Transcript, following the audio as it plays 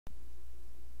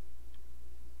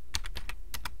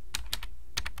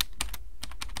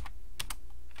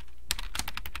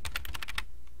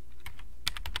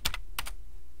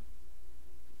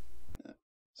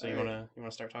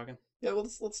want to start talking? Yeah, well,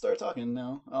 let's start talking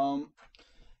now.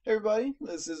 Hey everybody,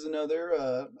 this is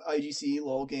another IGC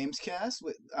LOL Gamescast.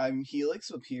 I'm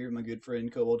Helix. I'm here with my good friend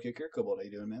Koboldkicker. Kobold, how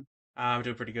you doing, man? I'm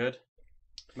doing pretty good.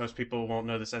 Most people won't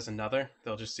know this as another.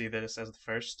 They'll just see this as the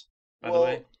first, by the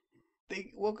way.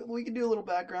 Well, we can do a little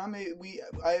background. We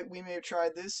may have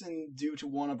tried this, and due to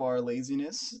one of our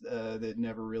laziness, that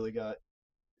never really got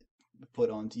put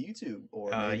onto YouTube,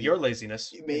 or Your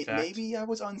laziness, in fact. maybe I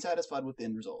was unsatisfied with the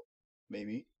end result.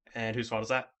 Maybe And whose fault is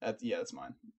that? that's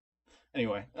mine.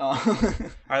 Anyway,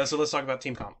 Alright, so let's talk about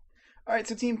Team Comp. all right.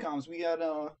 So team comms, we got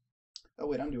Oh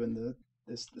wait, I'm doing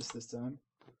this time.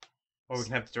 Or we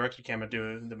can have the director camera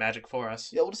do the magic for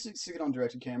us. Yeah, we'll just stick it on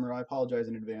directed camera. I apologize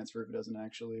in advance for if it doesn't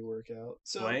actually work out.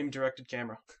 So Blame directed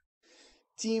camera.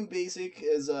 Team Basic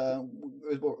is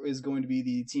going to be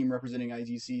the team representing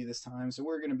IGC this time. So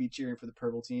we're going to be cheering for the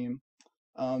purple team.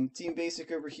 Team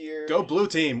Basic over here. Go blue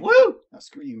team! Woo! Oh,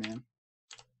 screw you, man.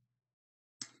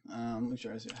 Let me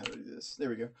try to see how to do this. There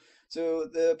we go. So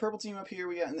the purple team up here,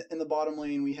 we got in the bottom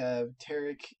lane, we have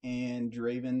Tarek and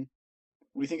Draven.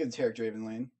 What do you think of the Tarek Draven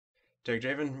lane? Derek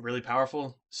Draven, really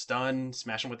powerful. Stun,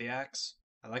 smash him with the axe.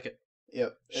 I like it.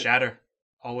 Yep. Shatter.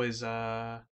 Always,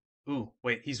 Ooh,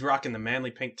 wait, he's rocking the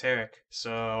manly pink Tarek,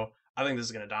 so I think this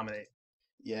is going to dominate.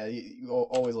 Yeah, you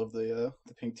always love the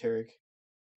pink Tarek.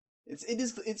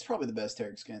 It's probably the best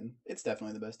Tarek skin. It's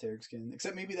definitely the best Tarek skin,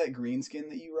 except maybe that green skin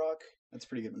that you rock. That's a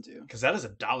pretty good one too. Because that is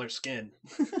 $1 skin.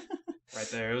 Right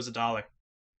there, it was $1.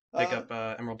 Pick up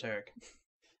Emerald Tarek.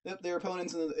 Yep, their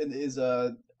opponents is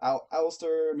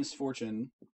Alistar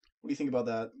Misfortune. What do you think about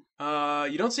that?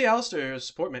 You don't see Alistair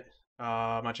support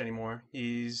much anymore.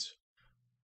 He's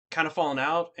kind of fallen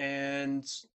out and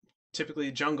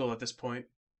typically jungle at this point.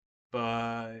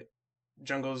 But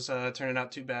jungle's turning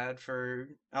out too bad for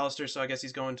Alistair, so I guess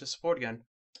he's going to support again.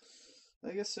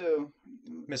 I guess so.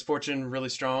 Misfortune really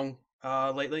strong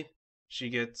lately. She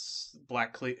gets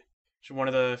Black Cleaver. She's one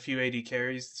of the few AD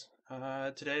carries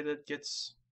today that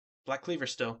gets Black Cleaver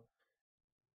still.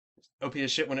 OP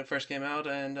as shit when it first came out,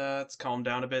 and it's calmed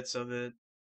down a bit so that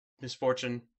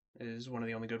Misfortune is one of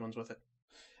the only good ones with it.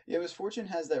 Yeah, Misfortune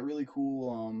has that really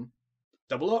cool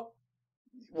Double up?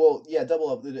 Well, yeah,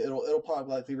 double up. It'll pop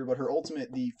Black Cleaver, but her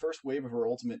ultimate, the first wave of her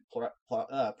ultimate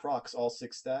procs all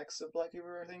 6 stacks of Black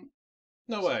Cleaver, I think.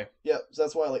 No way. Yeah, so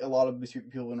that's why like a lot of people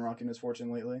have been rocking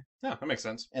Misfortune lately. Yeah, that makes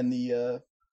sense. And the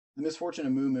Misfortune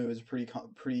of Mumu is a pretty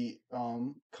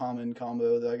common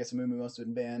combo. Though I guess Mumu must have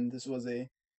been banned. This was a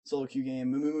solo queue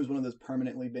game. Mumu was one of those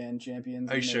permanently banned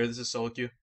champions. Are you sure this is solo queue?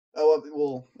 Oh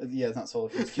well, yeah, it's not solo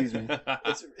queue. Excuse me.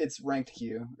 It's ranked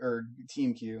queue or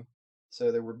team queue. So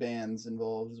there were bans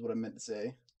involved, is what I meant to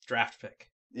say. Draft pick.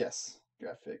 Yes,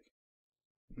 draft pick.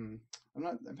 I'm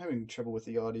having trouble with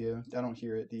the audio. I don't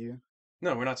hear it. Do you?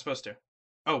 No, we're not supposed to.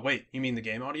 Oh wait, you mean the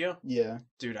game audio? Yeah.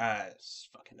 Dude, I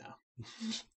fucking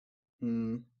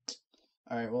know.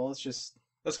 All right. Well, let's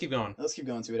keep going. Let's keep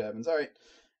going. See what happens. All right.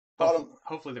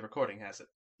 Hopefully the recording has it.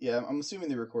 Yeah, I'm assuming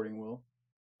the recording will.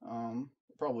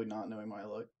 Probably not, knowing my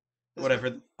luck.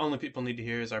 Whatever. Only people need to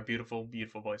hear is our beautiful,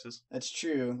 beautiful voices. That's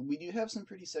true. We do have some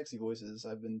pretty sexy voices,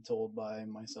 I've been told by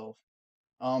myself.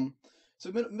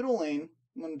 So middle lane.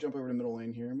 I'm gonna jump over to middle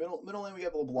lane here. Middle lane, we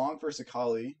have LeBlanc versus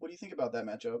Akali. What do you think about that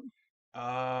matchup?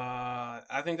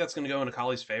 I think that's gonna go in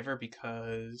Akali's favor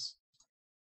because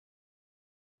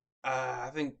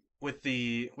I think with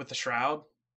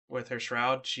her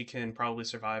shroud, she can probably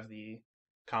survive the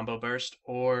combo burst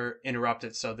or interrupt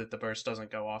it so that the burst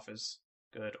doesn't go off as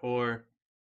good, or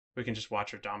we can just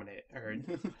watch her dominate or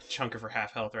chunk of her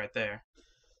half health right there.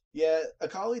 Yeah,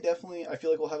 Akali definitely, I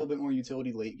feel like will have a bit more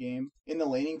utility late game. In the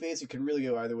laning phase, it could really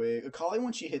go either way. Akali,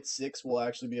 when she hits 6, will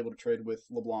actually be able to trade with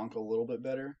LeBlanc a little bit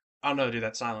better. I don't know, dude,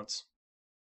 that silence.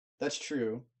 That's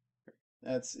true.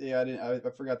 I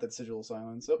forgot that sigil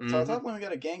silence. So top lane, we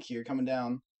got a gank here coming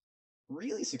down.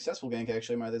 Really successful gank,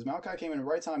 actually. Maokai came in the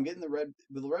right time, getting the red.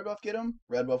 Will the red buff get him?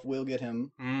 Red buff will get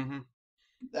him. Mm-hmm.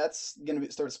 That's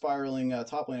gonna start spiraling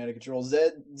top lane out of control.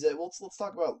 Zed. Well, let's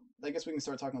talk about. I guess we can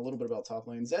start talking a little bit about top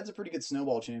lane. Zed's a pretty good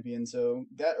snowball champion, so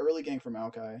that early gank for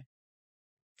Maokai.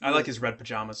 I like his red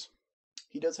pajamas.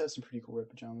 He does have some pretty cool red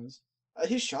pajamas.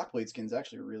 His Shockblade skin's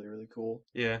actually really, really cool.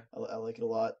 Yeah, I like it a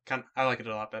lot. I like it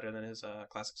a lot better than his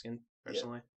classic skin,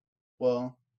 personally. Yeah.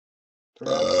 Well,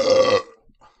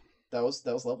 that was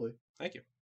lovely. Thank you.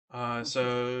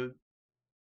 So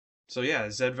yeah,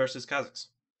 Zed versus Kha'Zix.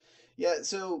 Yeah,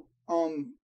 so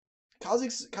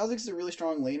Kha'Zix is a really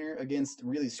strong laner against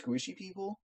really squishy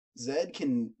people. Zed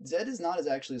is not as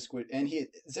actually squish, and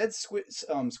Zed's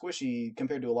squishy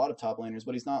compared to a lot of top laners,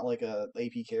 but he's not like a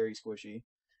AP carry squishy.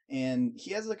 and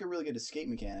he has like a really good escape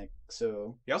mechanic.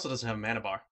 So He also doesn't have a mana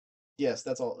bar. yes,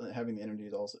 that's all. Having the energy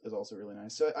is also really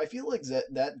nice. So I feel like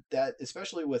that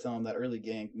especially with that early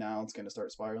gank, now it's going to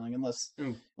start spiraling Ooh,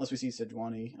 unless we see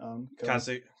Sejuani come.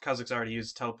 Kha'Zix's already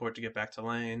used teleport to get back to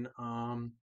lane.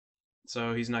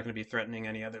 So he's not going to be threatening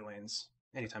any other lanes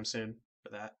anytime soon for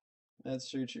that. That's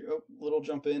true. True. Oh, little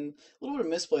jump in, a little bit of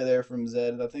misplay there from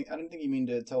Zed. I didn't think he mean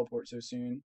to teleport so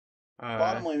soon. Uh,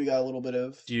 Bottom lane, we got a little bit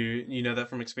of do you know that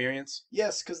from experience?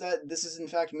 yes, because this is in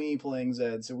fact me playing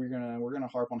Zed. So we're gonna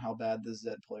harp on how bad this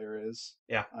Zed player is.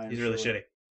 Yeah, I am he's really sure.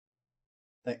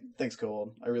 shitty. Thanks,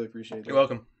 Cold. I really appreciate You're it.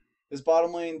 welcome. This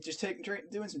bottom lane just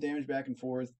doing some damage back and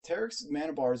forth. Tarek's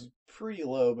mana bar is pretty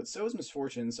low, but so is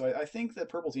Misfortune. So I think the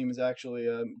purple team is actually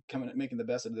making the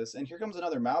best of this. And here comes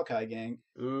another Maokai gang.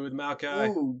 Ooh, the Maokai.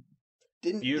 Ooh,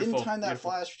 didn't Beautiful, time that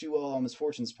beautiful. flash too well on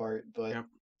Misfortune's part, but Yep.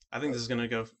 I think this is gonna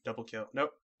go double kill.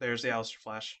 Nope. There's the Alistair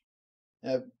flash.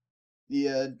 the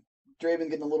Draven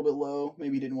getting a little bit low.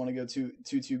 Maybe he didn't want to go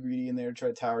too greedy in there. Try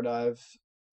to tower dive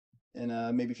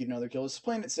and maybe feed another kill. Just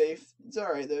playing it safe. It's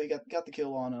all right though. He got the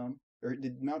kill on or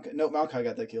did Maokai? No, Maokai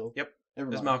got that kill. Yep.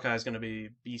 Never This mind. Maokai is gonna be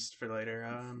beast for later.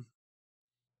 As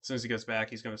soon as he goes back,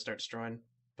 he's gonna start destroying.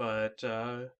 But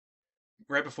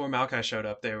right before Maokai showed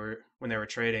up, when they were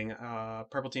trading,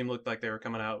 purple team looked like they were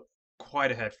coming out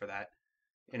quite ahead for that.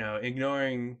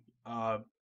 Ignoring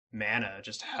mana,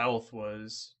 just health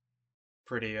was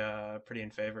pretty in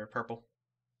favor of purple.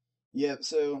 Yep.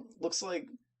 So looks like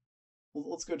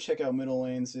let's go check out middle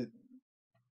lanes.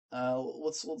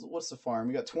 What's the farm?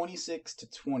 We got 26 to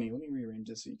 20. Let me rearrange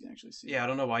this so you can actually see. Yeah, I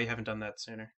don't know why you haven't done that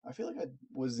sooner. I feel like I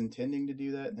was intending to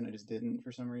do that, and then I just didn't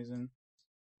for some reason.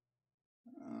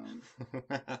 Um,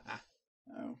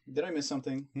 oh, did I miss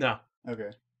something? No.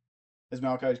 Okay. Is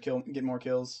Maokai get more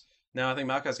kills? No, I think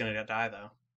Maokai's gonna die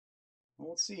though. Well,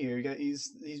 let's see here. He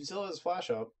still has flash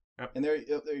up, Yep. and there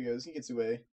he goes. He gets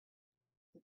away.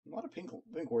 A lot of pink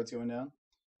wards going down.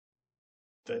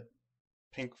 The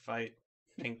pink fight,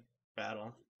 pink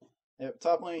battle. Yep,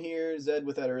 top lane here. Zed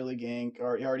with that early gank.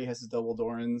 He already has his double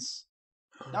Dorans.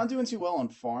 Not doing too well on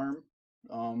farm,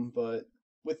 but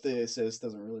with the assist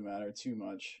doesn't really matter too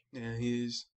much. Yeah,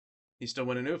 he's still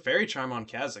winning. New Fairy Charm on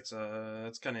Kha'Zix.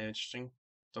 That's kind of interesting.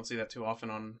 Don't see that too often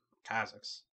on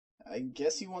Kha'Zix. I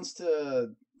guess he wants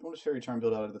to. What does Fairy Charm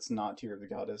build out of that's not Tear of the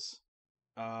Goddess?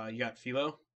 You got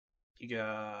Philo. You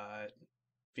got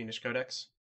Fiendish Codex.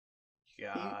 You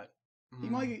got.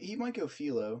 He might go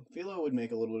Philo. Philo would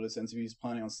make a little bit of sense if he's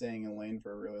planning on staying in lane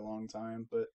for a really long time,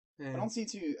 but I don't see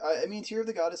too. I mean, Tear of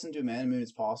the Goddess into a Mana Moon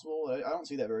is possible. I don't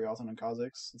see that very often on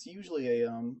Kha'Zix. It's usually a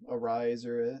Rise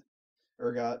or a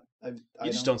Urgot.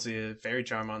 You just don't see a Fairy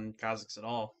Charm on Kha'Zix at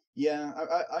all. Yeah,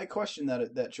 I question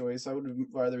that choice. I would have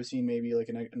rather seen maybe like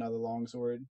another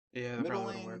longsword. Yeah, that Middle probably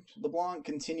would have lane, worked. LeBlanc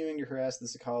continuing to harass the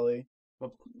Sakali.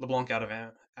 Well, LeBlanc out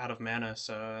of mana,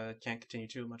 so can't continue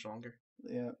too much longer.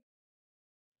 Yeah.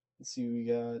 Let's see, we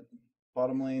got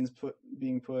bottom lanes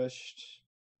being pushed.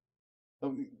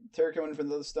 Oh, Terra coming for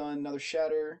another stun, another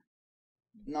shatter.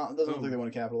 Doesn't look like they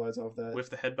want to capitalize off that.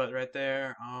 With the headbutt right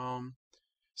there.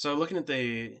 So looking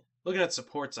at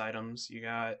supports items, you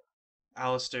got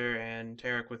Alistair and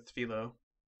Tarek with Philo,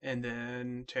 and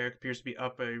then Tarek appears to be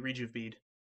up a Rejuve bead,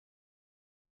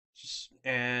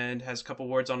 and has a couple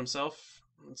wards on himself.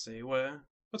 Let's see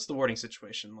what's the warding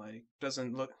situation like.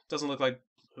 Doesn't look like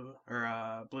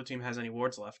blue team has any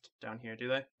wards left down here, do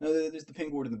they? No, there's the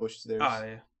pink ward in the bushes there. Ah,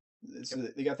 yeah. So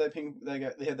they got that pink. They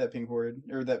had that pink ward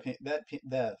or that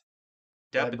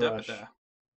brush.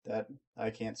 That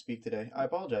I can't speak today. I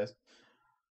apologize.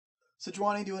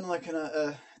 Sejuani doing like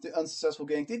an unsuccessful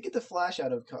gank. Did get the flash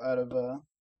out of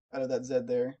that Zed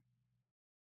there.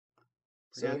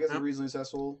 So I guess it's reasonably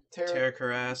successful. Tarek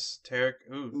harass.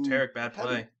 Tarek bad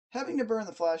play. Having to burn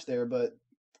the flash there, but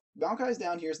Maokai's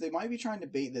down here, so they might be trying to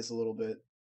bait this a little bit.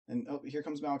 And here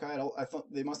comes Maokai. I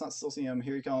thought they must not still see him.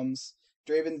 Here he comes.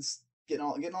 Draven's getting a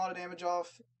lot of damage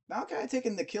off. Maokai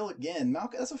taking the kill again.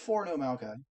 That's a 4-0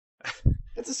 Maokai.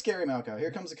 It's a scary Maokai.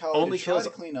 Here comes Akali Only to try kills to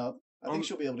clean up. I think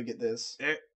she'll be able to get this.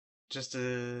 Just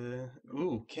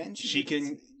ooh. Can she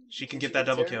can get that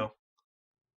double kill.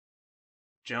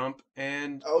 Jump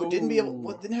and didn't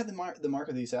have the mark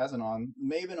of the assassin on.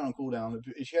 May have been on cooldown.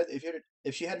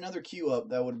 If she had another Q up,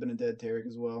 that would have been a dead Tarek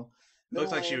as well.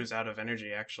 Looks like she was out of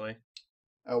energy actually.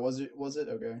 Oh, was it?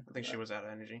 Okay. I think she was out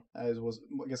of energy. I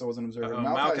guess I wasn't observing.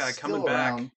 Maokai coming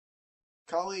back. Around.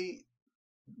 Kali,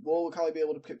 will Kali be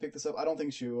able to pick this up? I don't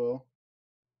think she will.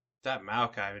 That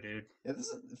Maokai, dude. Yeah, this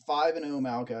is 5-0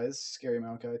 Maokai. This is scary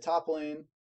Maokai. Top lane,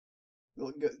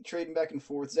 trading back and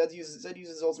forth. Zed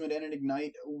uses ultimate and an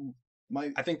ignite. Ooh,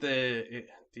 I think the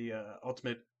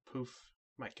ultimate poof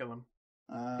might kill him.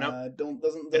 Nope.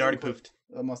 Doesn't It already quite,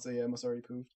 poofed. must already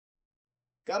poofed.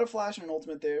 Got a flash and an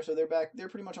ultimate there, so they're back. They're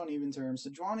pretty much on even terms.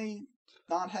 Sejuani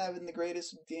not having the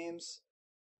greatest games.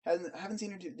 Haven't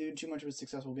seen her do too much of a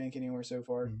successful gank anywhere so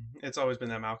far. It's always been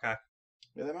that Maokai.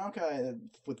 Yeah, that Maokai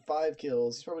with 5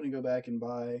 kills, he's probably gonna go back and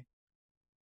buy.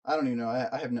 I don't even know.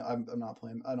 I have no. I'm not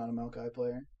playing. I'm not a Maokai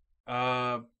player.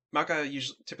 Maokai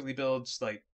usually typically builds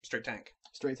like straight tank.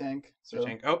 Straight tank. Straight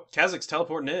tank. Oh, Kha'Zix's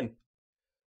teleporting in,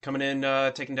 coming in,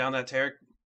 taking down that Taric.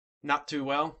 Not too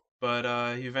well,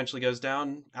 but he eventually goes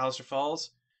down. Alistair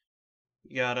falls.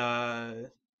 You got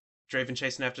Draven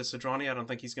chasing after Sejuani. I don't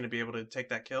think he's going to be able to take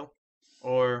that kill,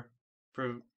 or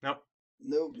prove. Nope.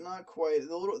 Nope, not quite.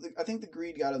 I think the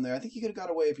greed got him there. I think he could have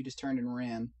got away if he just turned and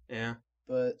ran. Yeah.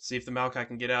 But see if the Maokai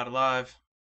can get out alive.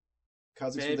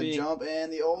 Kha'Zix with the jump,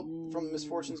 and the ult from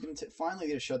Misfortune's going to finally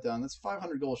get a shutdown. That's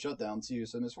 500 gold shutdown too.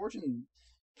 So Misfortune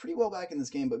pretty well back in this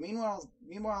game. But meanwhile,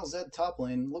 Zed top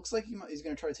lane looks like he's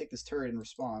going to try to take this turret in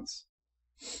response,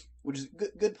 which is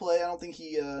good play. I don't think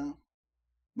he I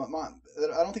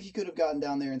don't think he could have gotten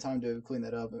down there in time to clean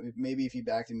that up. Maybe if he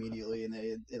backed immediately and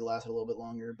it lasted a little bit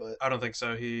longer, but I don't think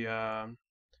so. He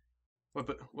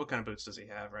what kind of boots does he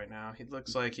have right now? He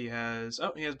looks like he has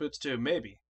boots too.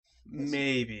 Maybe.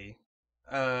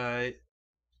 I'd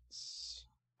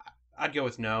go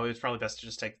with no. It's probably best to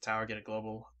just take the tower, get a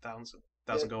global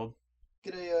 1,000 gold.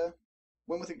 Get a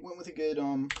went with a good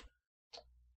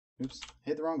Oops,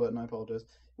 hit the wrong button. I apologize.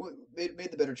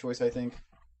 Made the better choice, I think.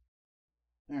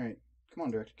 All right, come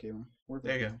on, director camera. Work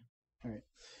there you go. All right,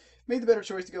 made the better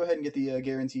choice to go ahead and get the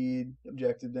guaranteed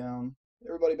objective down.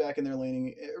 Everybody back in their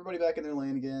lane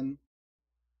again.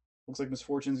 Looks like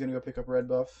Misfortune's gonna go pick up red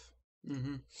buff.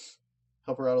 Mm-hmm.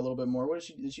 Help her out a little bit more. What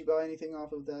did she buy anything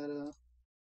off of that?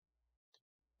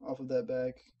 Off of that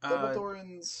back,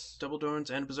 Double Dorans,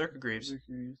 and Berserker Greaves.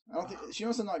 I don't think she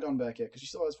must have not gone back yet because she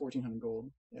still has 1,400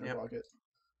 gold in her pocket.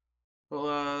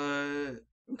 Well,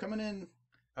 coming in.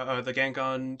 The gank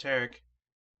on Taric.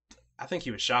 I think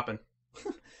he was shopping.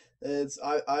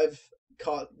 I've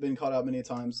been caught out many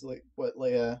times,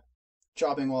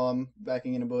 chopping while I'm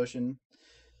backing in a bush, and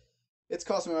it's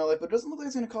cost me my life. But it doesn't look like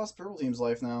it's going to cost Purple Team's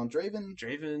life now. Draven's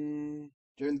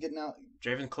getting out.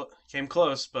 Draven came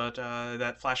close, but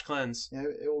that flash cleanse. Yeah,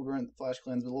 it will burn the flash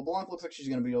cleanse. But LeBlanc looks like she's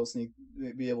going to be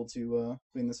able to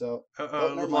clean this out.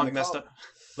 LeBlanc messed up.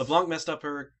 LeBlanc messed up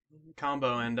her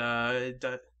combo and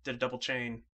did a double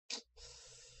chain.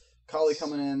 Kali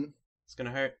coming in. It's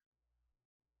gonna hurt.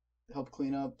 Help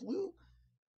clean up. Blue,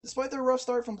 despite their rough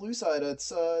start from blue side, they're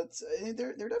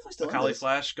definitely still. Kali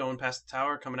flash going past the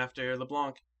tower, coming after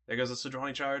LeBlanc. There goes the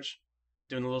Sejuani charge,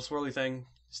 doing the little swirly thing.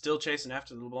 Still chasing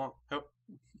after the LeBlanc. Oh,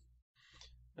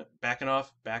 backing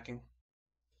off, backing.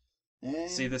 And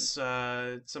see this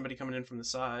somebody coming in from the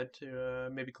side to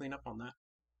maybe clean up on that.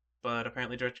 But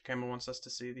apparently Director Camera wants us to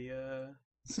see the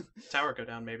tower go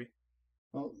down, maybe.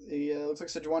 Well, looks like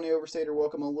Sejuani overstayed her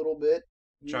welcome a little bit.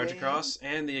 Charge across,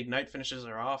 and the Ignite finishes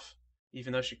her off,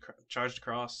 even though she charged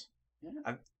across.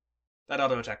 Yeah. That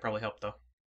auto attack probably helped, though.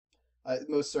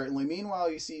 Most certainly.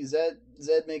 Meanwhile, you see Zed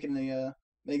making the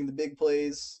big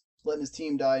plays, letting his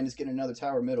team die, and just getting another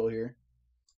tower middle here.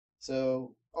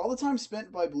 So all the time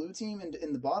spent by blue team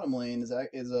in the bottom lane is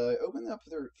opening up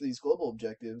for these global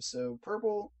objectives. So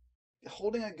purple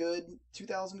holding a good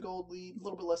 2,000 gold lead, a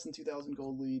little bit less than 2,000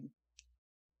 gold lead.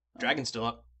 Dragon's still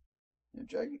up.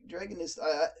 Yeah,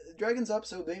 Dragon's up,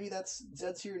 so maybe that's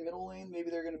Zed's here in middle lane. Maybe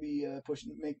they're going to be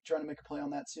trying to make a play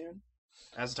on that soon.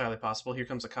 That's entirely possible. Here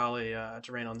comes Akali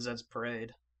to rain on Zed's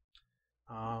parade.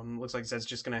 Looks like Zed's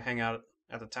just going to hang out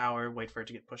at the tower, wait for it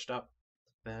to get pushed up,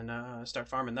 then start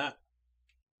farming that.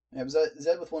 Yeah, but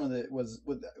Zed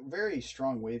with very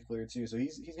strong wave clear too, so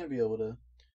he's going to be able to.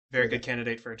 Very good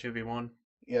candidate for a 2v1.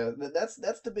 Yeah,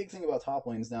 that's the big thing about top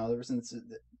lanes now. Ever since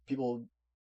people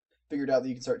figured out that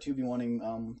you can start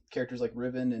 2v1ing characters like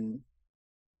Riven and,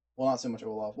 well, not so much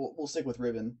Olaf. We'll stick with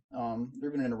Riven.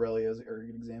 Riven and Aurelia are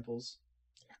good examples.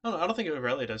 I don't think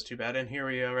Aurelia does too bad. And here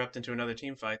we erupted into another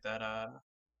team fight that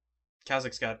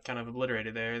Kha'Zix got kind of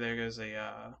obliterated there. There goes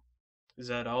a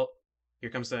Zed ult. Here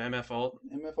comes the MF ult.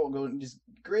 MF ult going just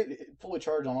great, fully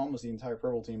charged on almost the entire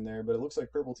purple team there, but it looks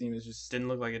like purple team is just... Didn't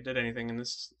look like it did anything, and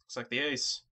this looks like the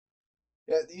ace.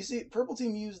 Yeah, you see, purple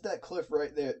team used that cliff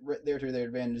right there to their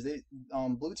advantage.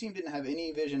 Blue team didn't have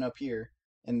any vision up here,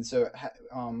 and so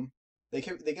they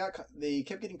kept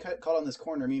getting caught on this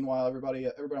corner. Meanwhile, everybody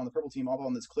on the purple team up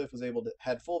on this cliff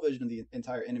had full vision of the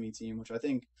entire enemy team, which I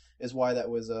think is why that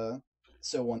was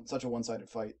such a one-sided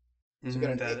fight. So we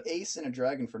got an ace and a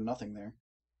dragon for nothing there.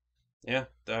 Yeah,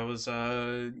 that was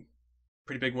a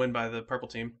pretty big win by the purple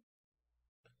team.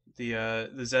 The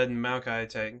Zed and Maokai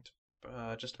tanked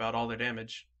just about all their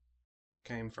damage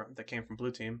came from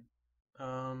blue team.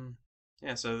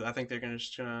 Yeah, so I think they're gonna.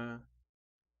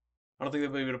 I don't think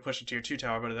they'll be able to push a tier 2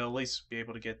 tower, but they'll at least be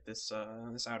able to get this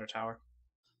outer tower.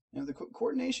 The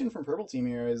coordination from purple team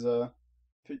here is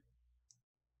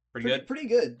Pretty good. Pretty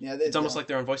good. Yeah, It's almost like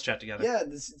they're on voice chat together. Yeah,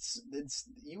 it's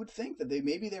you would think that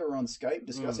maybe they were on Skype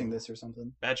discussing this or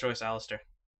something. Bad choice, Alistair.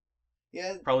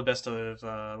 Yeah, probably best to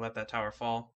have let that tower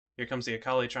fall. Here comes the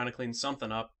Akali trying to clean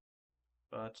something up,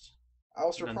 but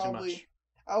Alistair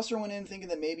went in thinking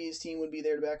that maybe his team would be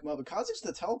there to back him up, but Kha'Zix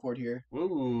the teleport here.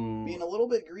 Ooh. Being a little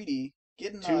bit greedy,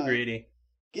 too greedy.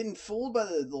 Getting fooled by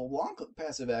the LeBlanc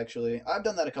passive, actually. I've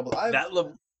done that a couple.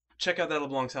 Check out that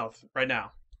LeBlanc's health right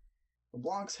now.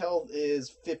 LeBlanc's health is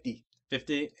 50.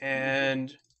 50,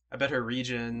 and I bet her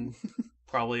regen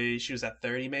probably, she was at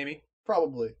 30 maybe?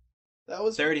 Probably. That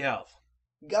was 30 health.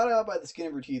 Got out by the skin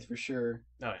of her teeth for sure.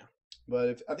 Oh, yeah.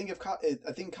 But I think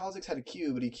Kha'Zix had a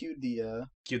Q, but he queued the...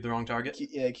 Queued the wrong target?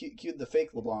 Queued the fake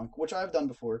LeBlanc, which I've done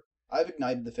before. I've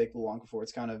ignited the fake LeBlanc before.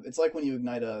 It's like when you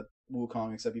ignite a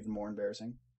Wukong, except even more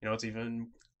embarrassing. You know,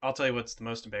 I'll tell you what's the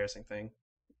most embarrassing thing.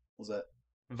 What's that?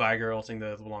 Viger ulting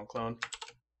the LeBlanc clone.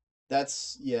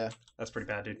 That's pretty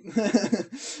bad, dude.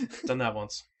 Done that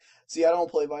once. See, I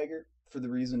don't play Viger for the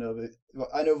reason of it.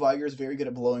 I know Viger is very good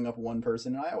at blowing up one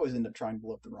person, and I always end up trying to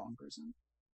blow up the wrong person.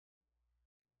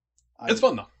 It's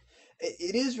fun, though.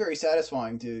 It is very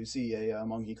satisfying to see a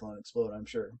monkey clone explode, I'm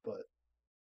sure, but...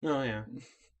 Oh, yeah.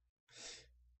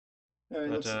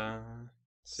 Right, but,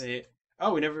 see...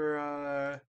 Oh, we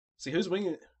never, see, who's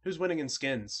winning in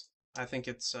skins? I think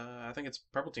it's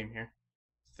purple team here.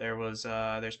 There's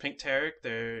Pink Taric,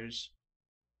 there's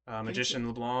Magician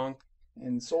LeBlanc,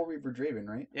 and Soul Reaper Draven,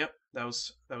 right? Yep, that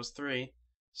was 3.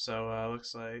 So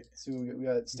looks like we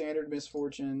got standard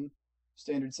Misfortune,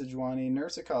 standard Sejuani,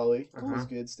 Nurse Akali, cool is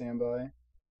good, standby,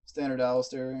 standard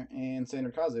Alistair, and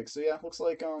standard Kha'Zix. So yeah, looks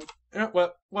like Yeah,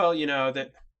 well, you know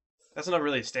that's not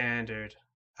really a standard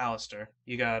Alistair.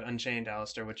 You got Unchained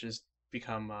Alistair, which has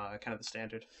become kind of the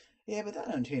standard. Yeah, but that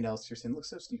Unchained Alistair skin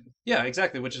looks so stupid. Yeah,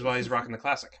 exactly, which is why he's rocking the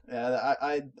classic. Yeah,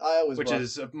 I always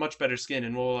is a much better skin,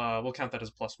 and we'll count that as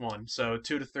a +1. So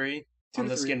 2 to 3 on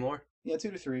the skin war. Yeah,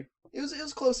 2 to 3. It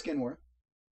was close skin war.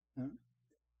 Huh?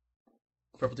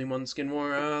 Purple team won skin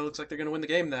war. Looks like they're gonna win the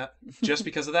game. That just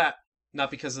because of that, not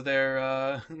because of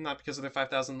their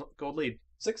 5,000 gold lead.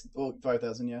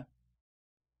 5,000, yeah.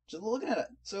 Just looking at it.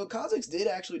 So Kha'Zix did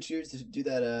actually choose to do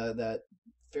that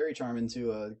fairy charm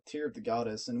into a tier of the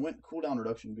goddess and went cooldown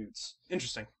reduction boots.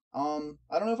 Interesting. I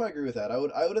don't know if I agree with that. I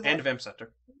would have. And Vamp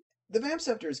Scepter. The Vamp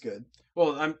Scepter is good.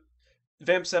 Well,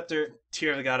 Vamp Scepter,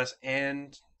 tier of the goddess,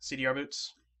 and CDR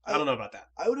boots. I don't know about that.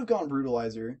 I would have gone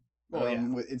Brutalizer. Oh yeah.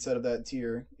 Instead of that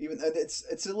tier, even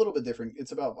it's a little bit different.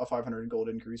 It's about a 500 gold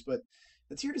increase, but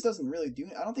the tier just doesn't really do.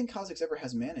 I don't think Kha'Zix ever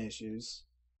has mana issues.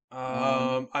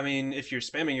 I mean, if you're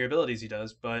spamming your abilities, he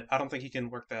does, but I don't think he can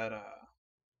work that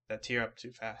tier up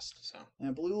too fast. So.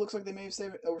 And blue looks like they may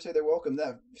have overstayed their welcome.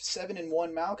 That 7-1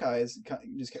 Maokai is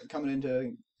just coming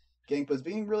into gank, but it's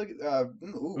being really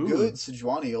good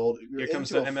Sejuani ult. Here comes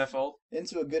the MF ult.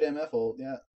 Into a good MF ult,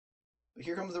 yeah. But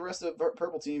here comes the rest of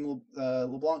purple team.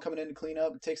 LeBlanc coming in to clean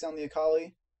up, takes down the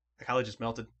Akali. Akali just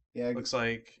melted. Yeah. Looks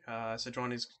like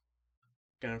Sejuani's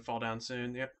gonna fall down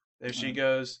soon. Yep. There she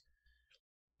goes.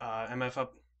 MF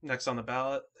up next on the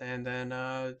ballot, and then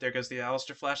there goes the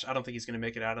Alistair flash. I don't think he's going to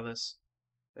make it out of this.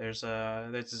 There's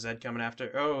the Zed coming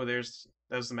after. Oh, that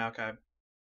was the Maokai.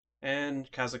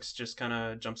 And Kha'Zix just kind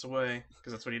of jumps away,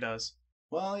 because that's what he does.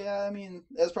 Well, yeah, I mean,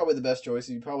 that's probably the best choice.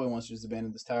 He probably wants to just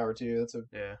abandon this tower, too.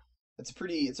 It's a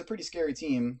pretty scary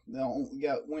team.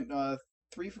 Went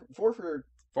 4 for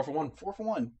 1. 4 for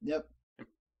 1, yep.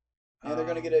 And they're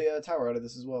going to get a tower out of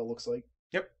this as well, it looks like.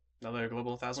 Yep, another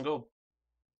global 1,000 gold.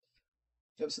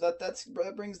 Yep, so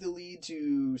that brings the lead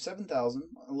to 7,000.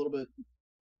 A little bit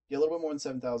more than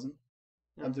 7,000.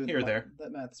 I'm doing here or there.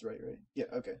 That math's right? Yeah,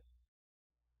 okay.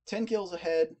 10 kills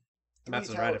ahead. The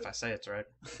math's right if I say it's right.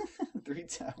 3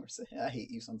 towers. I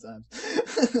hate you sometimes.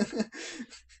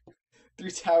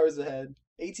 3 towers ahead.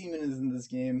 18 minutes in this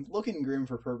game. Looking grim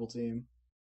for purple team.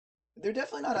 They're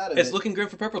definitely not out of it. It's looking grim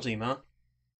for purple team, huh?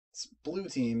 It's blue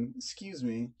team. Excuse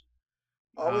me.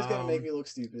 Always gotta make me look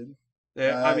stupid.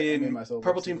 Yeah, I mean,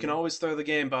 purple team can always throw the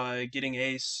game by getting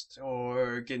aced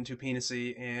or getting too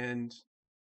penisy and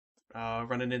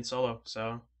running in solo.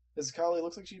 So this Akali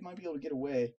looks like she might be able to get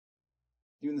away,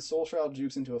 doing the Soul Shroud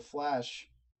jukes into a flash.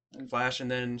 And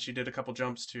then she did a couple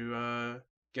jumps to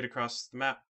get across the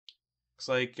map. Looks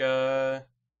like I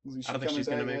don't think she's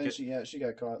gonna make it. She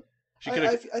got caught.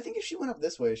 I think if she went up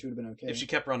this way, she would have been okay. If she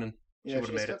kept running. She Yeah, would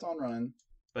she have just made it, kept on running.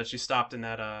 but she stopped in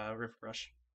that river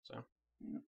rush. So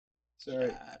Yeah. So, all right.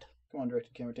 sad. Come on,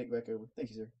 directed camera, take it back over.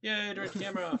 Thank you, Yay, direct sir.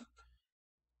 camera.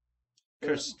 But,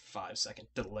 Cursed 5-second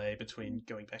delay between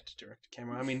going back to direct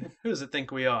camera. I mean, who does it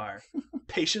think we are?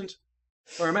 Patient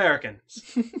or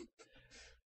Americans?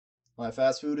 my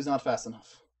fast food is not fast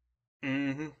enough.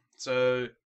 Mm-hmm. So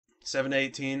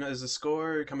 7-18 is the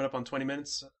score. Coming up on 20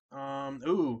 minutes.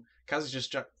 Kazi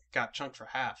just got chunked for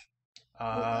half.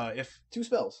 If 2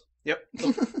 spells. Yep.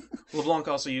 LeBlanc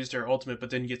also used her ultimate,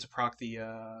 but didn't get to proc the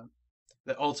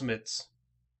ultimates.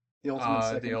 The ultimate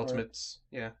second The part. ultimates,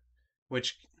 yeah.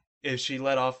 Which, if she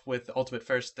let off with the ultimate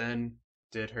first, then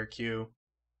did her Q,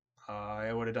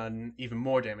 it would have done even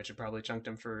more damage. It probably chunked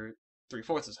him for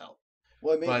 3/4 his health.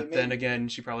 Well, But then again,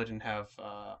 she probably didn't have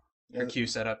her Q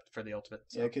set up for the ultimate.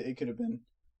 So. Yeah, it could have been.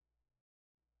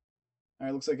 All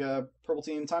right, looks like a purple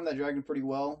team timed that dragon pretty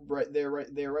well. Right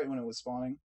when it was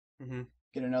spawning. Mm-hmm.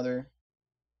 Get another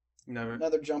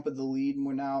jump at the lead, and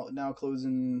we're now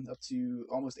closing up to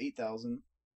almost 8,000.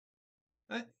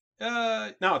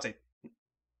 No, it's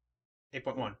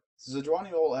 8.1.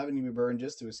 Zedwani ult having to be burned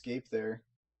just to escape there.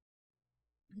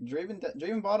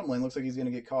 Draven bottom lane looks like he's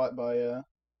gonna get caught by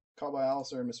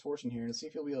Alistar and Misfortune here, and see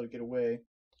if he'll be able to get away.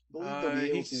 I believe they'll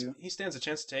be able to. He stands a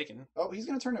chance of taking. Oh, he's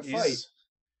gonna turn and fight.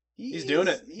 He's doing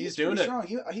it. He's doing it. Strong.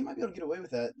 He might be able to get away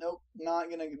with that. Nope, not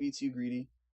gonna be too greedy.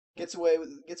 Gets away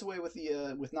with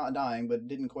the with not dying, but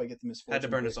didn't quite get the Misfortune. Had to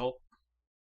burn his ult.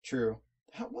 True.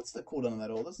 What's the cooldown on that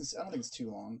ult? I don't think it's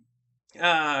too long.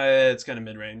 It's kind of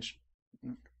mid range.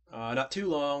 Not too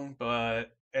long,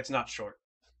 but it's not short.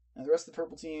 And the rest of the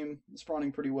purple team is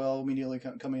spawning pretty well, immediately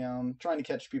coming out, trying to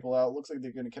catch people out. Looks like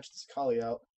they're going to catch this Akali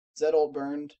out. Zed ult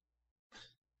burned.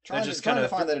 Trying to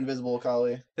find that invisible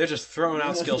Akali. They're just throwing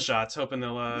out skill shots, hoping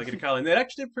they'll get Akali. And they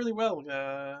actually did pretty well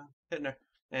hitting her.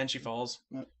 And she falls.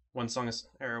 Yep. One song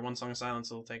of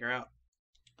silence will take her out.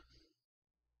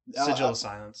 Sigil of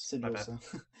silence. My bad.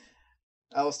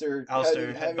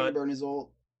 Alistar having to burn his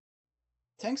ult.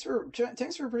 Tanks for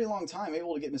a pretty long time,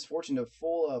 able to get Misfortune to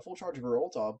full charge of her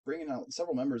ult off, bringing out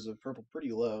several members of purple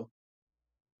pretty low.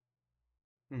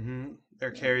 Mm-hmm.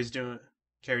 Their carry's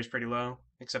pretty low,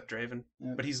 except Draven,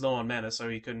 but he's low on mana, so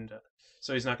he couldn't.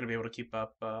 So he's not going to be able to keep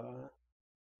up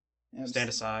stand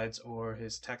asides or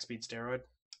his attack speed steroid.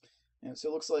 Yeah, so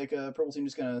it looks like purple team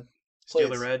just gonna steal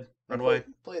the red, run away,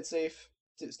 play it safe,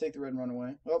 take the red and run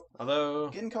away. Oh, although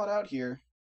getting caught out here.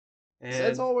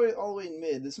 Zed's all the way in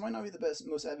mid. This might not be the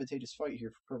most advantageous fight here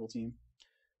for purple team,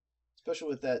 especially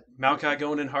with that Maokai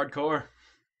going in hardcore.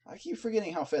 I keep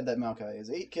forgetting how fed that Maokai is.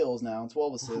 8 kills now,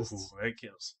 12 assists. Ooh, 8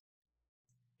 kills.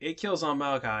 8 kills on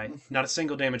Maokai. Not a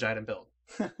single damage item build.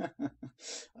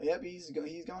 Yep, he's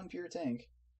gone pure tank.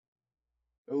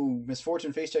 Oh,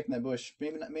 Misfortune face checking that bush. May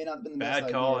not have been the best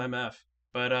bad call, idea. MF.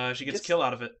 But she gets a kill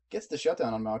out of it. Gets the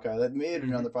shutdown on Maokai. That may have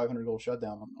been another 500 gold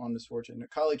shutdown on Misfortune.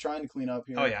 Kali trying to clean up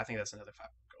here. Oh yeah, I think that's another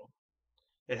 500 gold.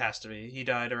 It has to be. He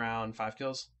died around 5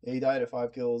 kills. Yeah, he died at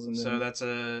 5 kills, and then, so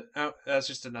that's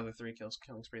just another 3 kills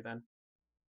killing spree then.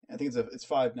 I think it's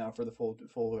 5 now for the full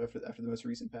after the most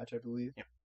recent patch, I believe. Yeah.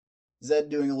 Zed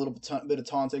doing a little bit of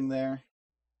taunting there,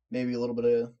 maybe a little bit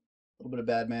of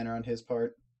bad manner on his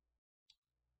part.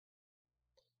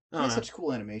 He has such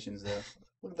cool animations though.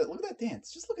 Look at that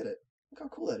dance. Just look at it. Look how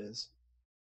cool that is.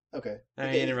 Okay.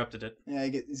 He interrupted it. Yeah,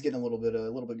 he's getting a little bit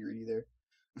greedy there.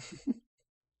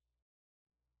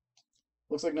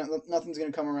 Looks like nothing's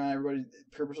gonna come around. Everybody,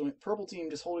 purple team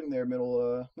just holding their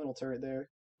middle turret there.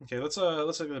 Okay, let's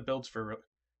look at the builds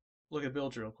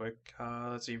real quick.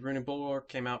 Let's see. Runic Bulwark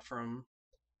came out from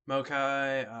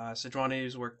Mokai.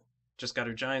 Sejuani's just got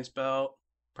her Giant's Belt.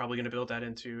 Probably gonna build that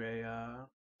into a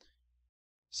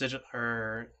Sigil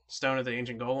or Stone of the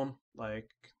Ancient Golem, like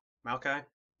Maokai.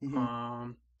 Mm-hmm.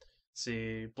 Let's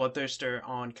see. Bloodthirster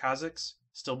on Kha'Zix.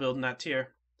 Still building that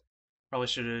tier. Probably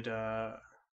should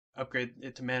upgrade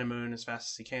it to Mana Moon as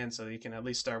fast as he can, so he can at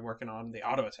least start working on the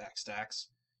auto attack stacks.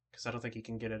 Because I don't think he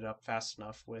can get it up fast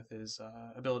enough with his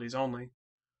abilities only.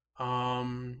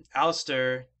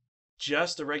 Alistar,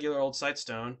 just a regular old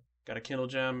Sightstone. Got a Kindle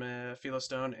Gem, a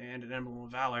Philostone, and an Emblem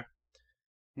of Valor.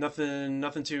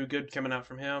 Nothing too good coming out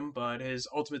from him, but his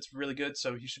ultimate's really good,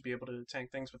 so he should be able to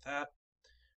tank things with that.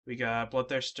 We got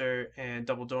Bloodthirster and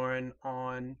Double Doran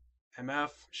on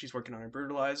MF. She's working on her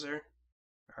Brutalizer,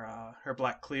 her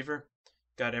Black Cleaver.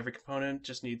 Got every component,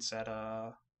 just needs that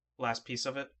last piece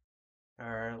of it.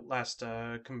 Or last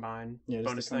combine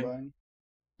bonus thing.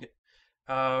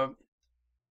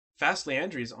 Fast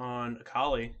Leandry's on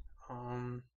Akali.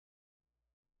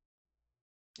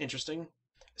 Interesting.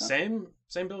 Same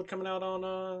build coming out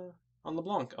on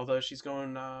LeBlanc, although she's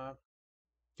going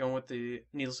going with the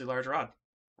needlessly large rod.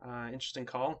 Interesting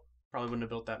call. Probably wouldn't have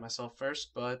built that myself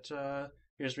first, but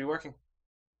here's me working.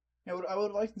 I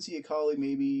would like to see Akali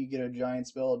maybe get a giant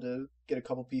spell to get a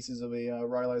couple pieces of a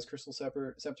Rylai's Crystal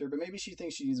Scepter, but maybe she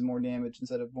thinks she needs more damage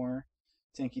instead of more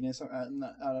tankiness.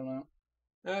 I don't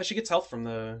know. She gets health from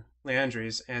the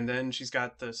Leandries, and then she's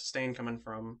got the sustain coming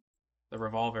from the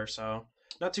revolver, so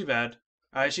not too bad.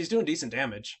 She's doing decent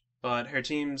damage, but her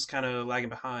team's kind of lagging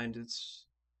behind.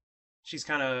 She's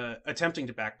kind of attempting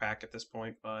to backpack at this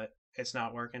point, but it's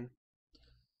not working.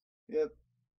 Yep.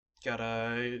 Got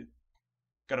a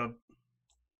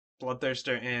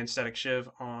Bloodthirster and Static Shiv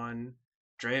on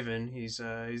Draven. He's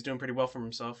doing pretty well for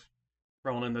himself,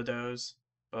 rolling in the does,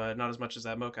 but not as much as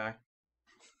that Mokai.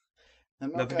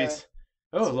 Nothing beats.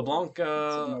 Oh, LeBlanc.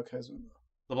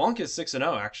 LeBlanc is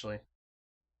 6-0 actually.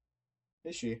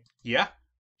 Is she? Yeah,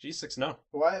 she's 6-0.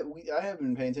 Why? I haven't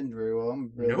been paying attention very well.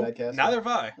 I'm really bad casting. Neither have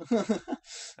I.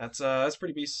 That's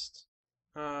pretty beast.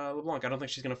 LeBlanc. I don't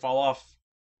think she's gonna fall off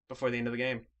before the end of the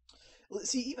game.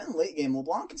 See, even late game,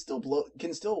 LeBlanc can still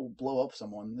blow up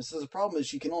someone. This is a problem is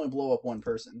she can only blow up one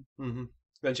person. Mm-hmm.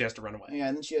 Then she has to run away. Yeah,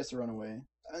 and then she has to run away.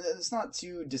 I mean, it's not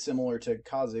too dissimilar to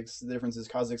Kha'Zix. The difference is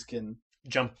Kha'Zix can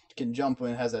jump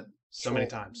when it has that many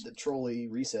times. The trolley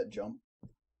reset jump.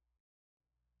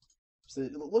 So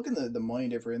look in the money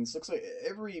difference. Looks like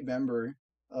every member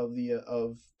of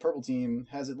the purple team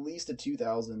has at least a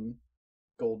 2,000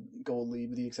 gold lead,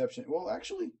 with the exception. Well,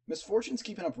 actually, Miss Fortune's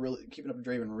keeping up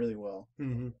Draven really well.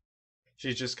 Mm-hmm.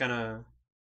 She's just kind of.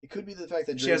 It could be the fact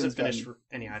that she hasn't finished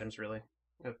any items really.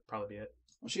 That'd probably be it.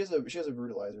 Well, she has a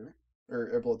brutalizer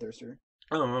or a bloodthirster.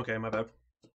 Oh, okay, my bad.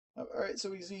 All right,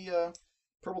 so we see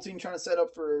purple team trying to set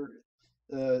up for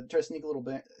try to sneak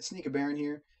a Baron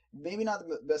here. Maybe not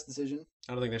the best decision.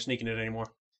 I don't think they're sneaking it anymore.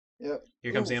 Yep.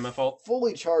 Here comes the MF ult.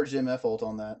 Fully charged MF ult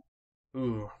on that.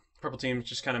 Ooh. Purple team's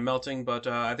just kind of melting, but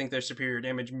I think their superior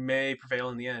damage may prevail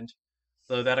in the end.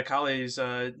 Though that Akali's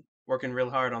working real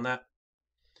hard on that.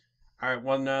 All right,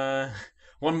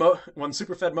 one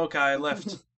super fed Mokai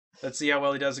left. Let's see how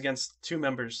well he does against two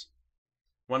members.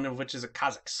 One of which is a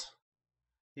Kha'Zix.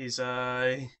 He's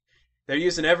they're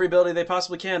using every ability they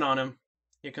possibly can on him.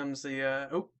 Here comes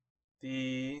the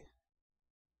His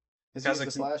use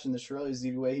the slash and the Shirley's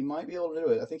away. He might be able to do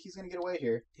it. I think he's going to get away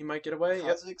here. He might get away.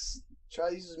 Kha'Zix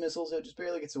tries to use his missiles. It just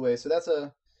barely gets away. So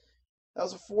that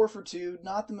was a 4 for 2.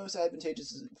 Not the most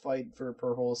advantageous fight for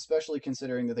purple, especially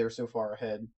considering that they were so far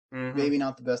ahead. Mm-hmm. Maybe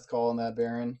not the best call on that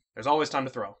Baron. There's always time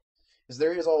to throw. Because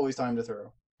there is always time to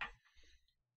throw.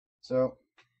 So.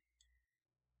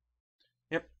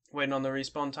 Yep. Waiting on the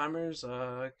respawn timers.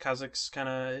 Kha'Zix kind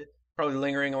of probably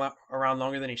lingering around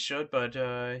longer than he should, but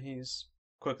he's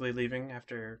quickly leaving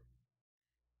after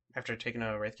taking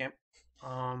a Wraith Camp.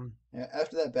 Yeah,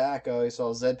 after that back, I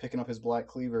saw Zed picking up his Black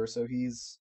Cleaver, so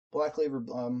he's Black Cleaver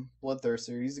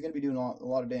Bloodthirster. He's going to be doing a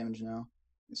lot of damage now,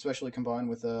 especially combined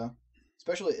with and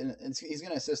he's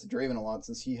going to assist Draven a lot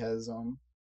since he has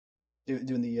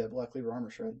doing the Black Cleaver armor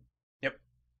shred. Yep.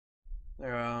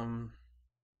 They're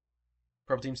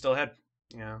purple team still ahead.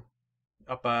 Yeah,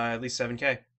 up by at least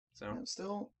 7K. So yeah,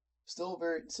 still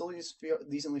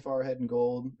decently far ahead in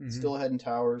gold. Mm-hmm. Still ahead in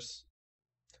towers.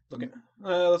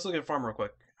 Let's look at farm real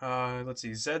quick. Let's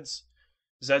see. Zed's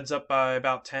up by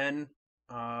about 10.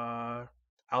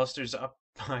 Alistair's up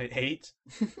by 8.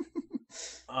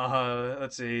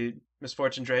 Let's see.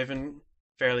 Misfortune Draven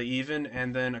fairly even,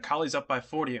 and then Akali's up by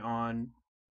 40 on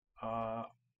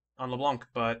LeBlanc,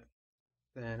 but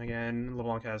then again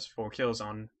LeBlanc has 4 kills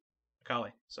on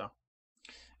Akali, so.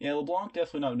 Yeah, LeBlanc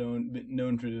definitely not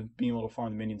known for being able to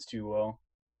farm the minions too well.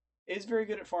 Is very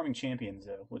good at farming champions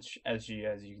though, which as you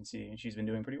can see, she's been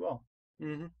doing pretty well.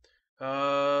 Mm-hmm.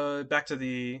 Back to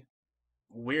the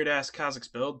weird ass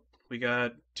Kha'Zix build. We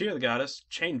got Tear of the Goddess,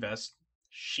 Chain Vest,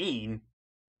 Sheen,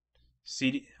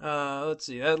 CD. Let's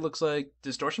see. That looks like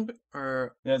Distortion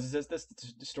or yeah, that's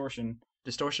Distortion.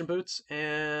 Distortion boots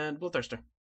and Bloodthirster.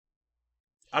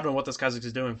 I don't know what this Kha'Zix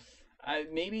is doing.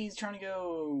 Maybe he's trying to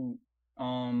go.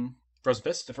 Frozen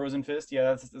Fist? The Frozen Fist?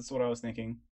 Yeah, that's what I was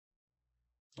thinking.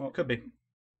 Well, could be.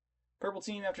 Purple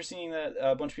team, after seeing that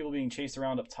a bunch of people being chased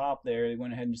around up top there, they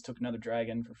went ahead and just took another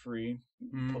dragon for free,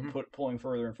 pulling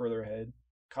further and further ahead.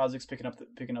 Kha'Zix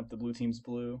picking up the blue team's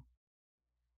blue.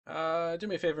 Do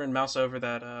me a favor and mouse over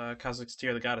that Kha'Zix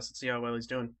Tear of the Goddess. Let's see how well he's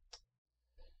doing.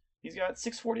 He's got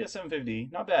 640 at 750.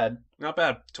 Not bad. Not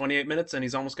bad. 28 minutes and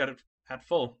he's almost got it at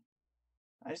full.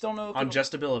 I just don't know if on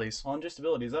just abilities. On just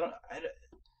abilities, I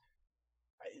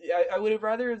would have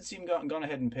rather seen gone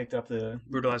ahead and picked up the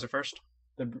Brutalizer first.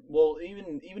 Well,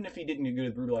 even if he didn't go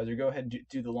to the brutalizer, go ahead and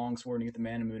do the longsword and get the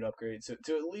mana mood upgrade. So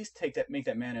to at least make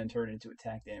that mana and turn it into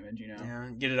attack damage, you know? Yeah,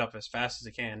 get it up as fast as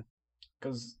it can.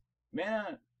 Because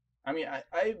mana, I mean,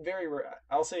 I very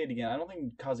I'll say it again. I don't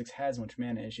think Kha'Zix has much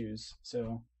mana issues.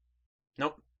 So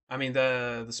Nope. I mean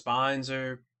the spines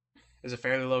is a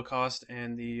fairly low cost,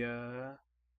 and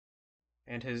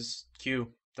his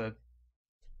Q, the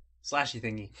slashy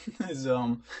thingy. is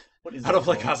what is I that don't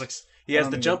play called? Kha'Zix. He I has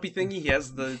don't the even. jumpy thingy. He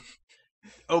has the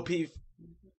OP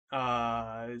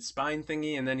spine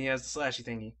thingy, and then he has the slashy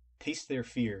thingy. Taste their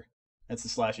fear. That's the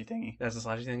slashy thingy. That's the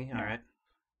slashy thingy. All Yeah. right.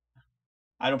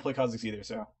 I don't play Kha'Zix either,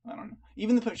 so I don't know.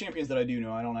 Even the champions that I do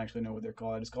know, I don't actually know what they're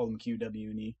called. I just call them Q, W,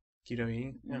 and E.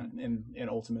 QWE. Yeah. And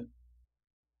Ultimate.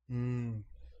 Mm.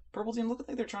 Purple team look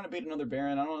like they're trying to bait another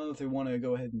Baron. I don't know if they want to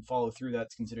go ahead and follow through that,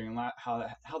 considering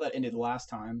how that ended last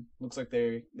time. Looks like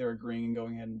they're agreeing and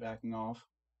going ahead and backing off.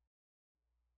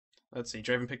 Let's see.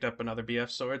 Draven picked up another BF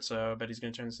sword, so I bet he's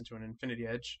going to turn this into an Infinity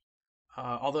Edge.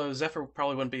 Although Zephyr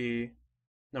probably wouldn't be.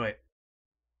 No wait.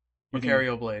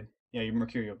 Mercurial Blade. Yeah, your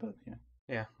Mercurial, but yeah.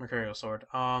 Yeah, Mercurial sword.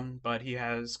 But he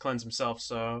has cleanse himself,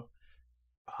 so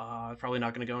probably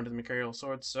not going to go into the Mercurial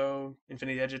sword. So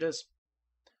Infinity Edge it is,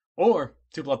 or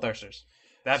two Bloodthirsters.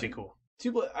 That'd be cool.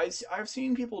 I've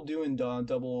seen people doing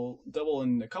double,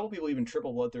 and a couple people even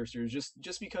triple Bloodthirsters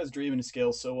just because Draven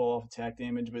scales so well off attack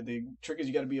damage. But the trick is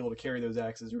you got to be able to carry those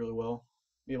axes really well,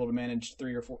 be able to manage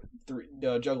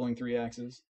juggling 3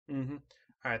 axes. Mm-hmm.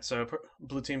 All right, so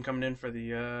blue team coming in for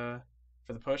the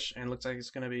push, and looks like it's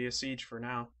going to be a siege for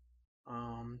now.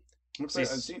 Looks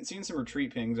like I've seen some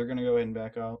retreat pings. They're going to go ahead and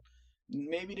back out.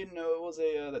 Maybe didn't know it was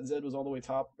that Zed was all the way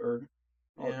top, or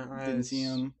didn't see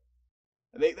him.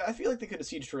 I feel like they could have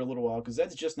sieged for a little while because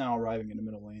Zed's just now arriving in the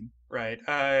middle lane. Right.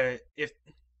 If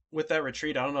with that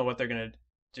retreat, I don't know what they're gonna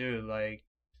do. Like,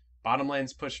 bottom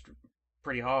lane's pushed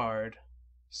pretty hard,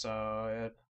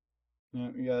 so Yeah,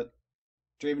 we got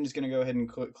Draven just gonna go ahead and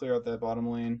clear out that bottom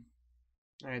lane.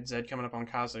 all right. Zed coming up on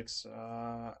Kha'Zix.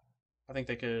 I think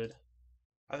they could.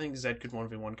 I think Zed could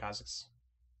 1v1 Kha'Zix.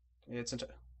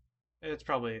 It's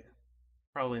probably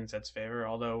in Zed's favor,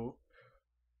 although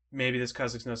maybe this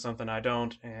Kha'Zix knows something I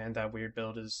don't, and that weird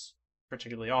build is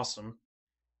particularly awesome.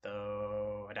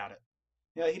 Though I doubt it.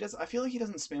 Yeah, he does. I feel like he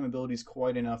doesn't spam abilities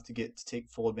quite enough to take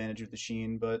full advantage of the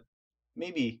Sheen, but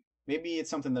maybe it's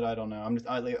something that I don't know.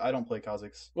 I don't play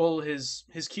Kha'Zix. Well, his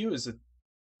Q is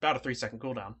about a 3-second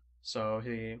cooldown, so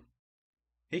he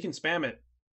can spam it,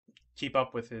 keep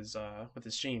up with his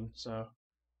Sheen. So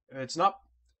it's not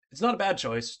a bad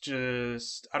choice.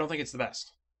 Just I don't think it's the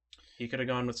best. He could have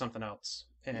gone with something else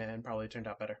and probably turned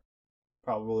out better.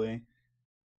 Probably.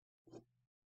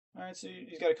 All right, so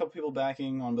he's got a couple people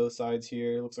backing on both sides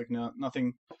here. Looks like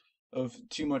nothing of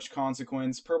too much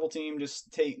consequence. Purple team just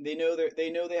they know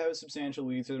they have a substantial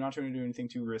lead, so they're not trying to do anything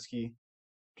too risky.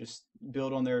 Just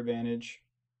build on their advantage.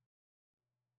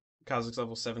 Kha'Zix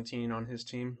level 17 on his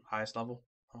team, highest level.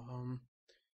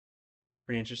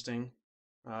 Pretty interesting.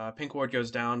 Pink ward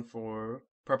goes down for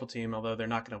purple team, although they're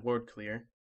not going to ward clear.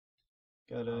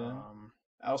 Got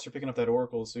Alistair picking up that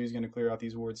Oracle, so he's going to clear out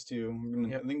these wards too.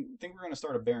 I think we're going to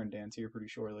start a Baron dance here pretty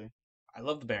shortly. I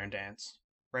love the Baron dance.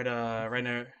 Right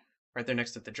there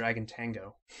next to the Dragon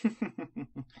Tango.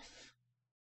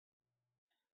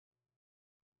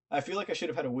 I feel like I should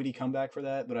have had a witty comeback for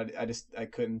that, but I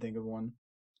couldn't think of one.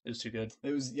 It was too good.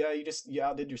 It was you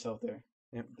outdid yourself there.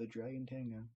 Yep. The Dragon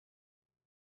Tango.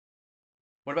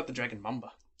 What about the Dragon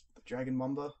Mamba? The Dragon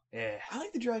Mamba? Yeah. I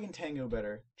like the Dragon Tango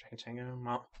better. Dragon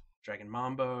Tango, Dragon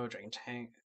Mambo, Dragon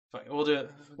Tango. We'll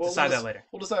decide that later.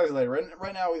 We'll decide that later.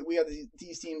 Right now we have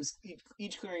these teams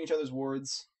each clearing each other's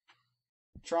wards,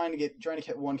 trying to get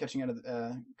one catching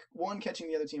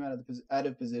the other team out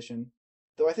of position.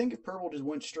 Though I think if Purple just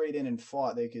went straight in and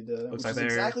fought, they could. Looks like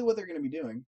exactly what they're going to be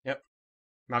doing. Yep.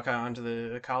 Maokai onto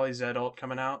the Akali, Zed ult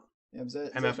coming out. Yep,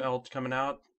 MF ult coming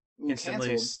out. Instantly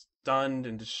canceled. Stunned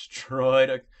and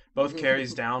destroyed. Both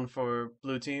carries down for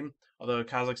blue team. Although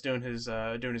Kha'Zix doing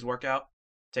his workout,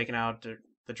 taking out the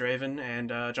Draven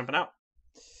and jumping out.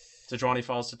 Sejuani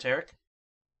falls to Taric.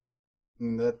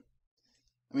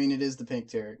 It is the pink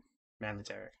Taric. Manly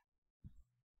Taric.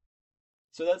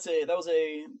 So that was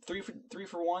a 3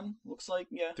 for 1. Looks like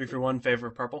 3 for 1 favor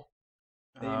of purple.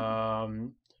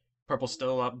 Purple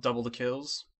still up double the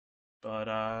kills, but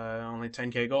only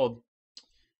 10k gold.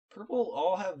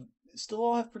 Purple still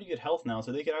all have pretty good health now,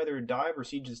 so they could either dive or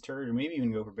siege his turret, or maybe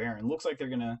even go for Baron. Looks like they're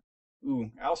gonna.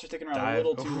 Alistair's sticking around a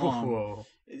little too long. Whoa.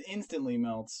 It instantly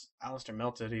melts. Alistair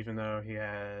melted, even though he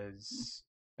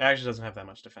actually doesn't have that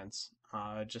much defense.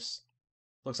 Just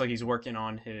looks like he's working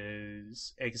on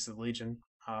his Aegis of the Legion.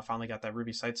 Finally got that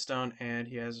ruby sightstone, and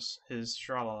he has his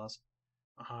Stralaws.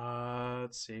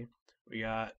 Let's see. We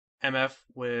got MF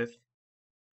with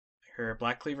her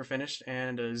Black Cleaver finished,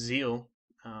 and a Zeal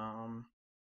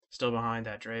still behind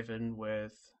that Draven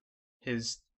with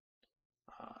his.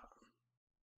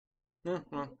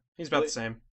 Well, he's about the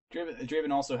same.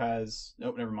 Draven also has.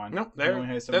 Nope, never mind. Nope, He only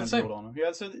has 700 gold on him.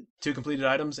 Yeah, so 2 completed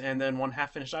items and then 1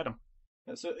 half finished item.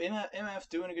 So MF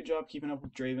doing a good job keeping up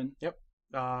with Draven. Yep,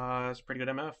 it's pretty good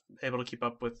MF. Able to keep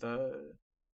up with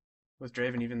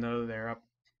Draven even though they're up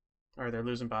or they're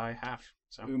losing by half.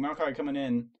 So Maokai coming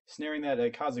in, snaring that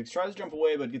Kha'Zix, tries to jump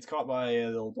away but gets caught by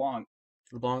LeBlanc.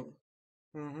 LeBlanc.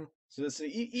 Mm-hmm. So that's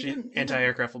even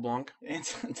anti-aircraft LeBlanc.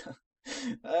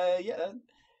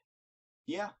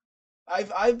 Yeah.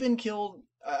 I've been killed.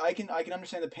 I can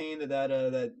understand the pain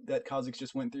that Kha'Zix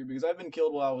just went through, because I've been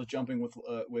killed while I was jumping with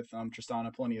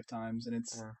Tristana plenty of times, and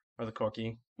it's or the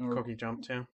Corki jump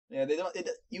too. Yeah, they don't.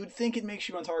 You would think it makes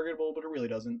you untargetable, but it really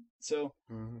doesn't. So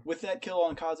with that kill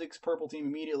on Kha'Zix, purple team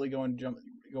immediately going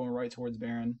right towards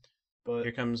Baron. But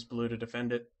here comes blue to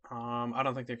defend it. I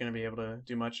don't think they're going to be able to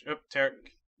do much. Oh, Tarek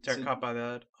caught by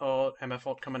that. Oh, MF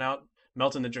ult coming out,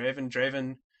 melting the Draven.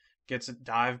 Draven gets a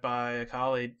dive by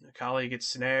Akali. Akali gets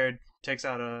snared, takes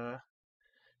out the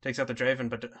Draven,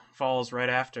 but falls right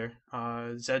after.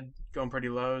 Zed going pretty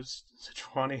low.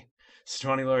 Sejuani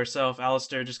low herself.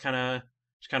 Alistair just kind of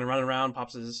running around,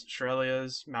 pops his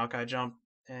Shurelya's, Maokai jump,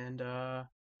 and up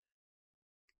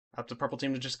to purple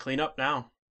team to just clean up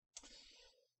now.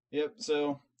 Yep.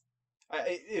 So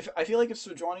I feel like if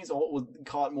Sejuani's ult was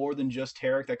caught more than just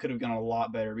Tarek, that could have gone a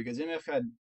lot better, because MF had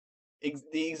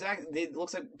it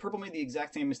looks like purple made the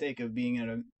exact same mistake of being in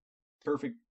a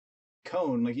perfect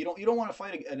cone. Like you don't want to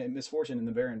fight a misfortune in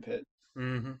the Baron pit.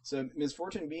 Mm-hmm. So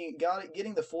misfortune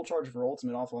getting the full charge of her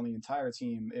ultimate off on the entire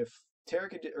team. If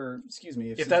Tarek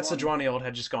if that Sejuani ult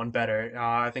had just gone better,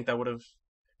 I think that would have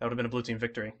been a blue team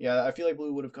victory. Yeah, I feel like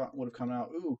blue would have come out.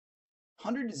 Ooh,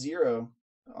 100-0.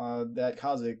 That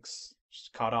Kha'Zix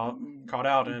just caught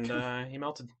out, and he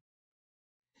melted.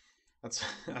 That's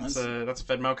a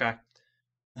fed Maokai.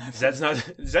 Zed's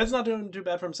not doing too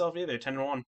bad for himself either.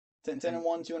 10-1. 10-1,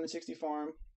 260 farm.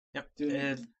 Yep.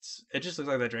 It just looks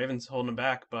like that Draven's holding him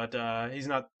back, but he's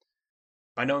not.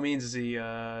 By no means is he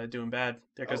doing bad.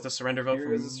 There goes the surrender vote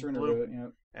from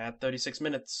blue at 36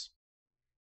 minutes.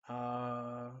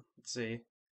 Let's see.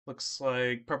 Looks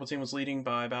like purple team was leading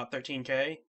by about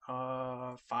 13k.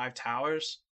 5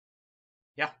 towers.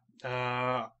 Yeah.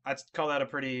 I'd call that a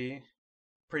pretty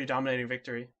dominating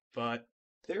victory. But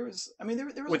there was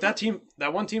with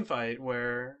that one team fight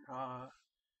where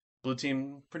blue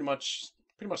team pretty much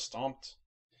stomped.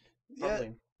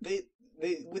 Probably. Yeah,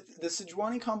 they with the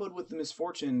Sejuani comboed with the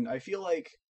misfortune. I feel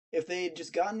like if they had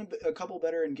just gotten a couple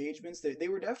better engagements, they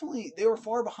were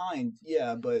far behind.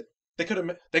 Yeah, but they could have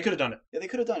done it. Yeah, they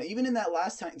could have done it. Even in that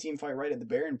last team fight right at the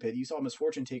Baron pit, you saw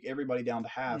misfortune take everybody down to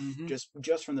half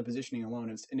just from the positioning alone.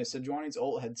 And if Sejuani's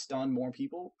ult had stunned more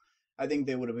people, I think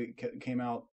they would have came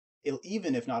out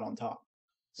even if not on top.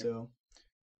 So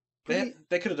they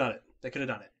could have done it. They could have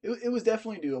done it. It was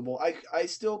definitely doable. I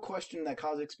still question that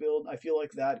Kha'Zix build. I feel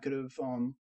like that could have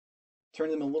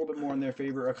turned them a little bit more in their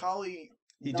favor. Akali,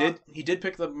 he did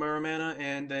pick the Muramana,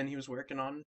 and then he was working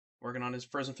on his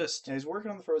Frozen Fist. Yeah, he's working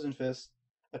on the Frozen Fist.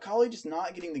 Akali just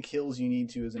not getting the kills you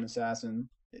need to as an assassin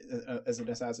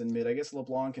mid. I guess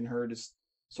LeBlanc and her just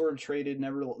sort of traded,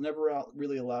 never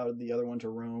really allowed the other one to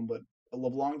roam, but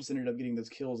LeBlanc just ended up getting those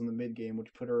kills in the mid game,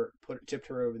 which tipped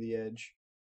her over the edge.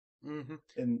 Mm-hmm.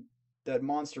 And that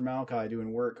monster Maokai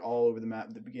doing work all over the map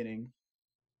at the beginning.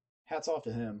 Hats off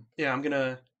to him. Yeah, I'm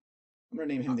gonna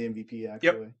name him the MVP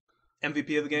actually. Yep.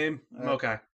 MVP of the game,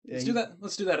 Maokai. Yeah, Let's do that.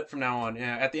 Let's do that from now on.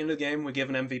 Yeah, at the end of the game, we give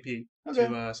an MVP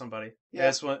to somebody. Yeah,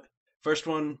 that's what. First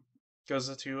one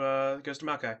goes to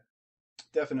Maokai.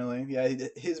 Definitely. Yeah,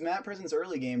 his map presence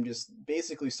early game just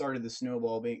basically started the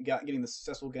snowball, getting the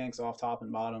successful ganks off top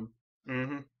and bottom.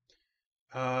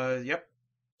 Mm-hmm. Yep.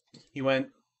 He went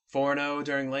 4-0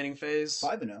 during laning phase.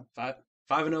 5-0.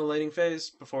 5-0 laning phase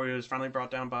before he was finally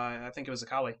brought down by, I think it was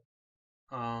Akali.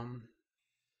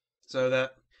 So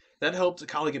that helped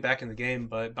Akali get back in the game,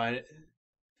 but by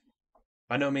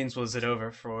no means was it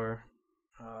over for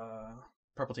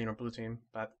purple team or blue team.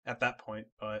 But at that point,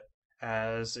 but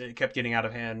as it kept getting out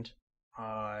of hand,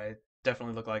 it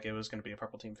definitely looked like it was going to be a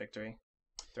purple team victory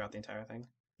throughout the entire thing.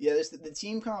 Yeah, the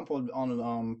team comp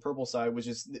on purple side was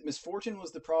just misfortune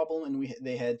was the problem, and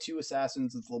they had 2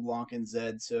 assassins with LeBlanc and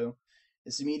Zed, so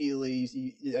it's immediately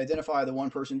you identify the one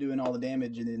person doing all the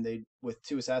damage, and then with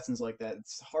 2 assassins like that,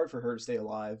 it's hard for her to stay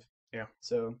alive. Yeah.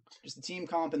 So just the team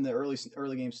comp in the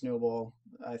early game snowball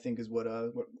I think is what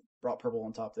brought purple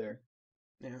on top there.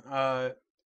 Yeah.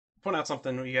 Point out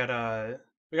something. We got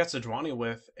Sejuani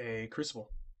with a Crucible.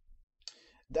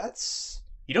 That's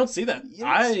You don't see that. you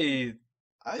don't see.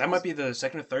 That might be the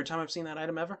second or third time I've seen that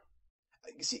item ever.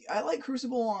 See, I like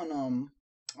Crucible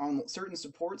on certain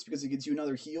supports because it gives you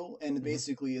another heal, and it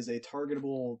basically is a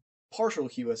targetable partial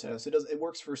QSS. It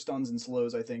works for stuns and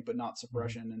slows, I think, but not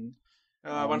suppression. And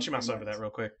Why don't you mouse over that real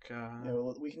quick? yeah,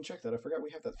 well, we can check that. I forgot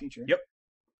we have that feature. Yep.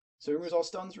 So it removes all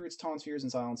stuns, roots, taunts, fears,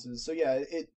 and silences. So yeah,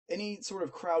 any sort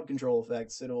of crowd control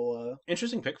effects, it'll.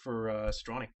 Interesting pick for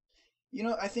Sejuani.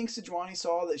 I think Sejuani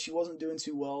saw that she wasn't doing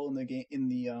too well in the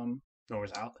game Nor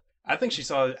was Al. I think she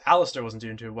saw Alistair wasn't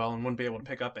doing too well and wouldn't be able to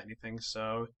pick up anything,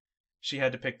 so she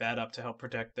had to pick that up to help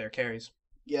protect their carries.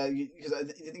 Yeah, because I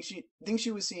think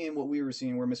she was seeing what we were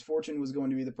seeing, where Misfortune was going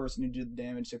to be the person who did the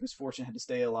damage. So Misfortune had to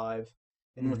stay alive,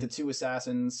 and with the two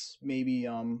assassins, maybe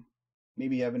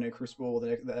having a Crucible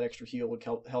with that extra heal would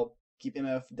help keep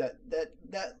MF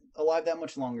that alive that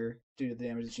much longer due to the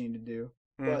damage that she needed to do.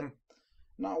 But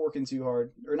not working too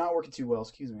hard, or not working too well.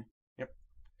 Excuse me. Yep.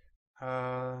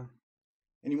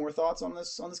 Any more thoughts on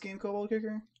this game,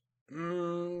 Koboldkicker?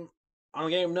 On the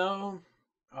game, no.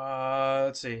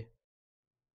 Let's see.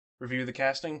 Review the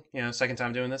casting. Second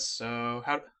time doing this. So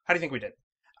how do you think we did?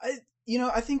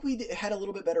 I think we had a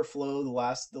little bit better flow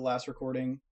the last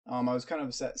recording. I was kind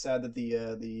of sad that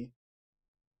the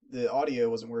audio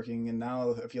wasn't working, and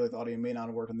now I feel like the audio may not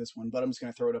have worked on this one. But I'm just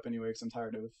gonna throw it up anyway because I'm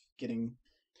tired of getting.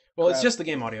 Well, it's just the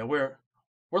game audio. We're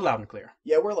loud and clear.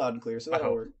 Yeah, we're loud and clear, so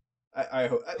that'll work. I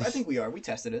hope. I think we are. We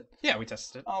tested it. Yeah, we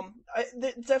tested it.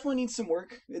 It definitely needs some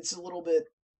work. It's a little bit.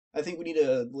 I think we need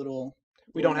a little.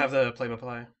 We don't have the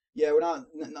play-by-play. Yeah, we're not.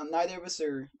 Neither of us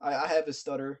are. I have a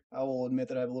stutter. I will admit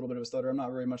that I have a little bit of a stutter. I'm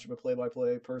not very much of a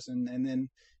play-by-play person. And then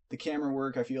the camera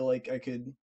work, I feel like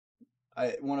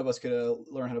one of us could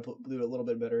learn how to do it a little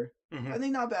bit better. I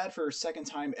think not bad for second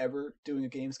time ever doing a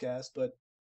Gamescast, but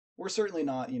we're certainly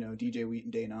not, DJ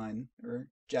Wheaton Day 9 or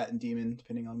Jat and Demon,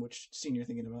 depending on which scene you're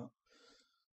thinking about.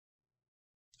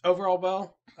 Overall,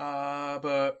 well,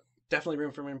 but definitely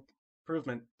room for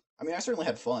improvement. I mean, I certainly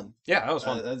had fun. Yeah, that was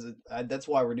fun. That's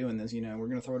why we're doing this. We're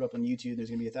going to throw it up on YouTube. There's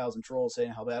going to be 1,000 trolls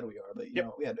saying how bad we are, but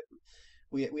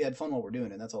we had fun while we're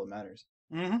doing it. That's all that matters.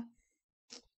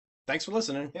 Thanks for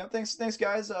listening. Yeah, thanks,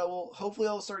 guys. Well, hopefully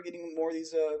I'll start getting more of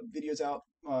these videos out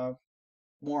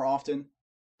more often.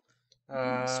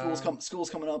 School's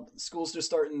coming up. School's just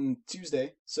starting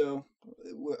Tuesday, so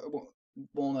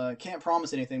can't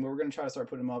promise anything, but we're gonna try to start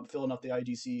putting them up, filling up the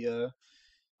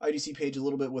IGC page a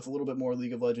little bit with a little bit more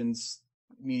League of Legends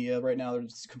media. Right now, they're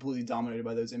just completely dominated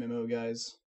by those MMO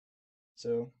guys.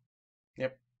 So,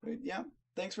 yep. Yeah.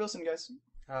 Thanks for listening, guys.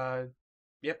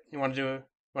 Yep. You want to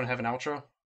have an outro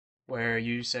where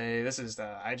you say this is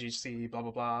the IGC blah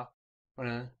blah blah?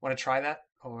 Want to try that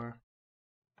or?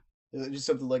 Just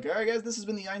something like, all right, guys, this has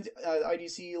been the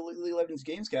IGC League of Legends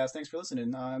Gamescast. Thanks for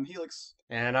listening. I'm Helix.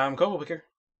 And I'm Koboldkicker.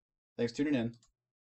 Thanks for tuning in.